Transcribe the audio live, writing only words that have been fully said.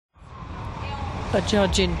A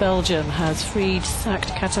judge in Belgium has freed sacked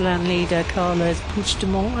Catalan leader Carles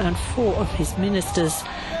Puigdemont and 4 of his ministers.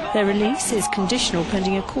 Their release is conditional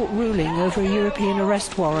pending a court ruling over a European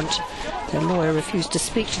arrest warrant. Their lawyer refused to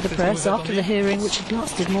speak to the press after the hearing, which had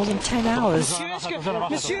lasted more than 10 hours.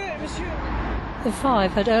 The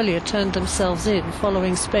 5 had earlier turned themselves in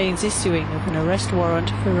following Spain's issuing of an arrest warrant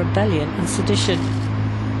for rebellion and sedition.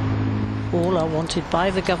 All are wanted by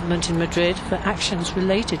the government in Madrid for actions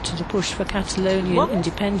related to the push for Catalonian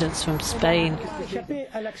independence from Spain.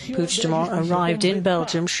 Puigdemont arrived in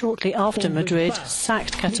Belgium shortly after Madrid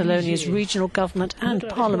sacked Catalonia's regional government and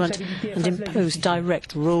parliament and imposed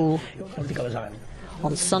direct rule.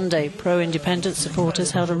 On Sunday, pro-independence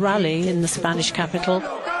supporters held a rally in the Spanish capital.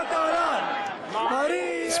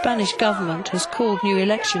 The Spanish government has called new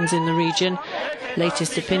elections in the region.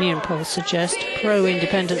 Latest opinion polls suggest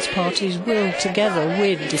pro-independence parties will together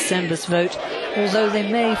win December's vote, although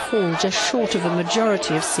they may fall just short of a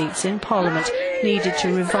majority of seats in Parliament needed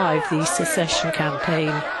to revive the secession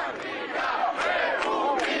campaign.